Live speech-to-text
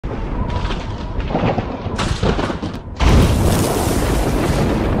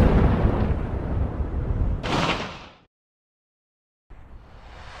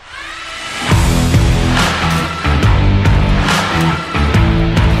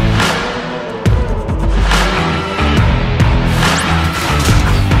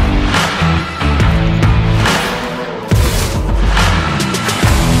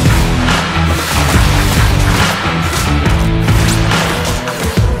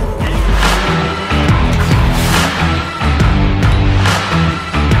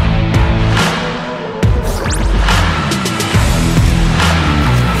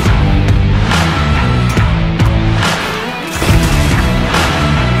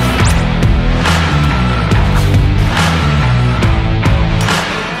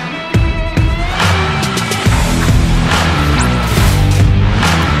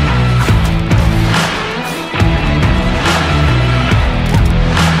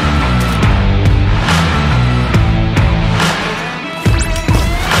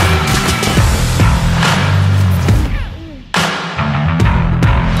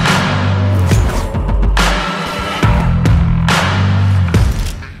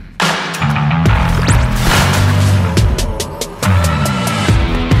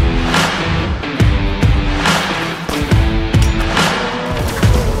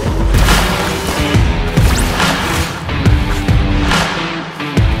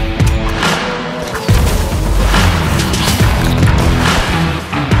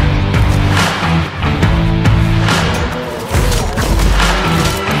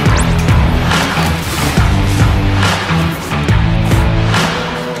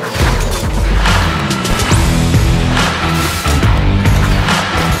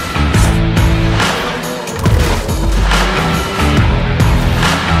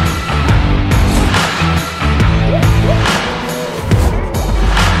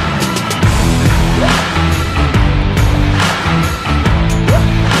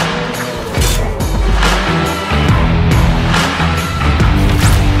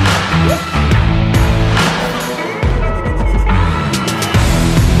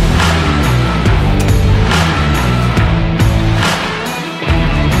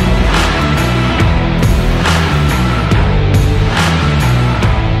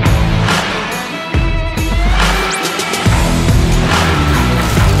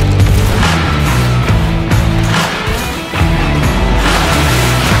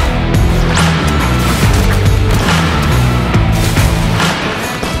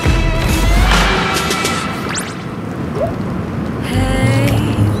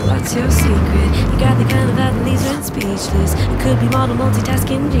what's your secret? You got the kind of vibe that leaves her speechless. You could be model,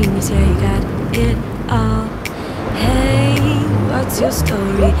 multitasking genius. Yeah, you got it all. Hey, what's your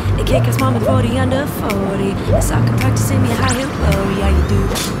story? A kick-ass mom at 40 under 40. A soccer practice in your high heel glory. Yeah, you do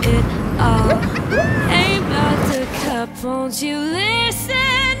it all. Ain't about to cup, won't you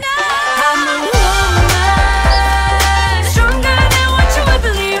listen up? I'm a woman, stronger than what you would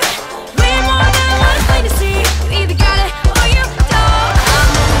believe. Way more than what it's plain to see. You either got it or you don't.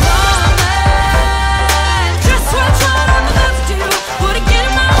 I'm a woman, just what I'm about to do. Wouldn't get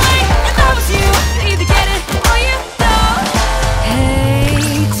in my way if I was you. You either get it or you don't.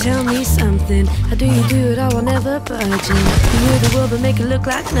 Hey, tell me something. How do you do it all while never budging? You knew the world but make it look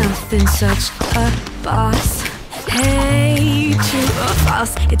like nothing. Such a boss. Hey, true or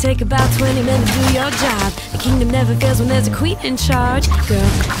false? It take about 20 minutes to do your job. The kingdom never fails when there's a queen in charge. Girl,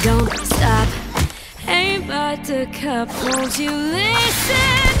 don't stop. Ain't about to cup, won't you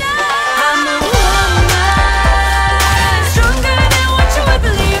listen up? I'm a woman, stronger than what you would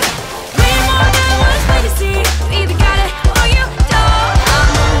believe. Way more than what it's plain to see. You either got it or you don't.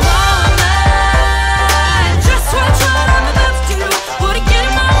 I'm a woman, just what I'm about to do. Wouldn't get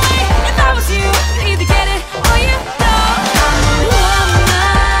in my way if I was you. You either get it or you don't. I'm a woman.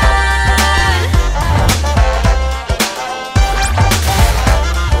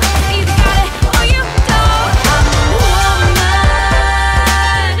 You either got it or you don't. I'm a woman.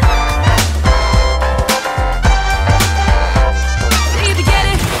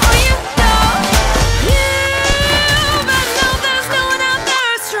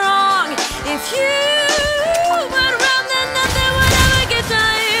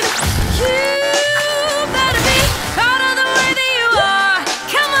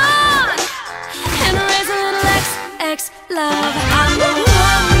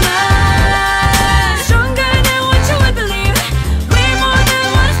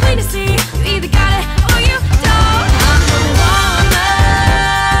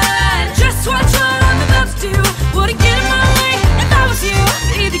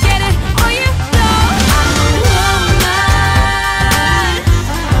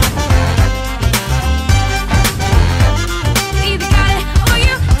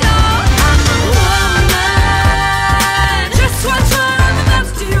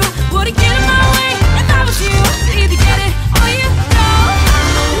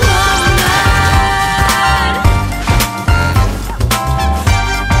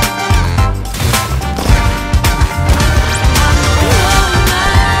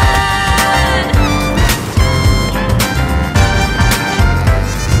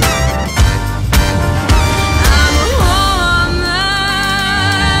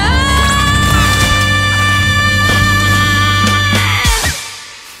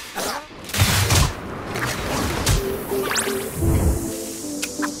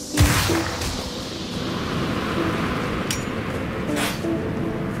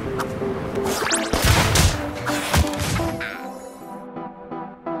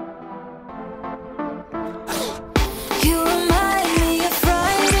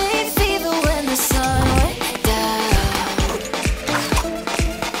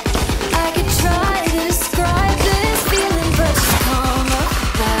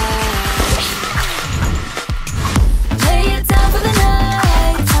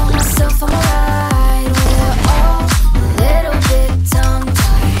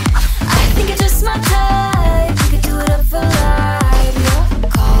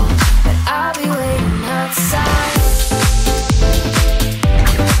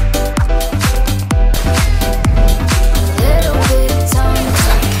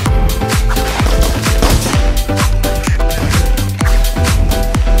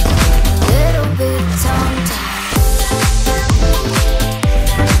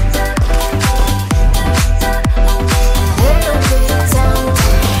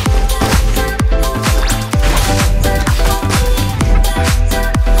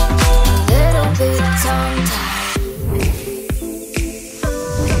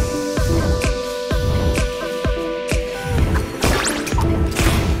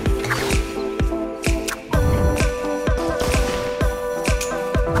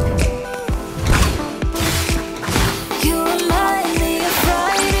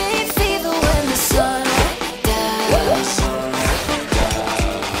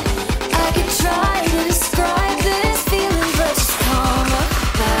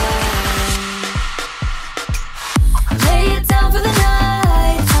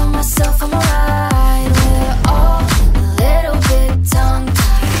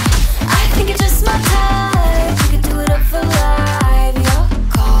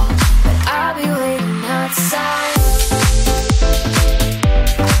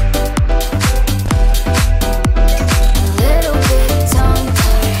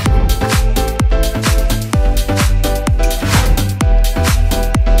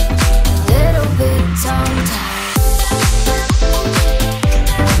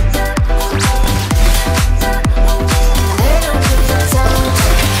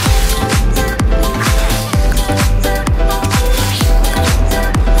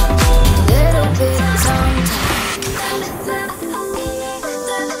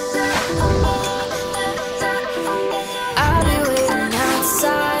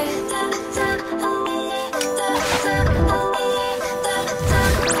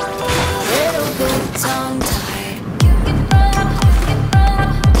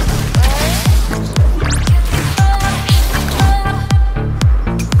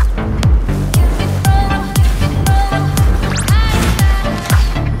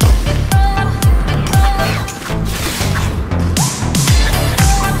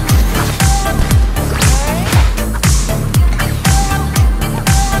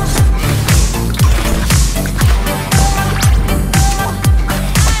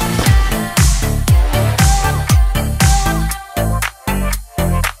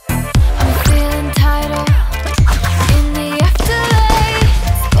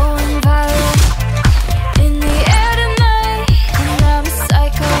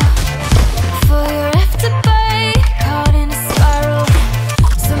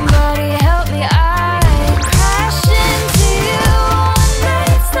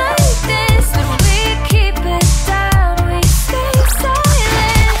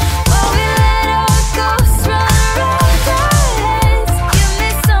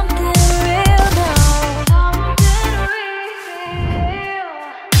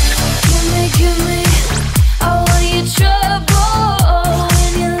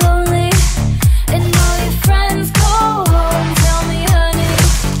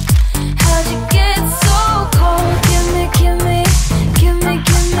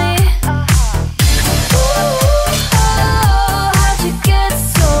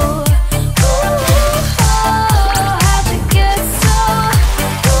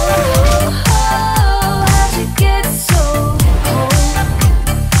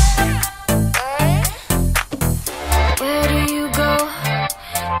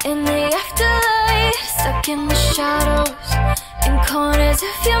 Cause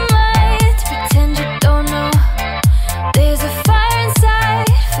if your mind pretend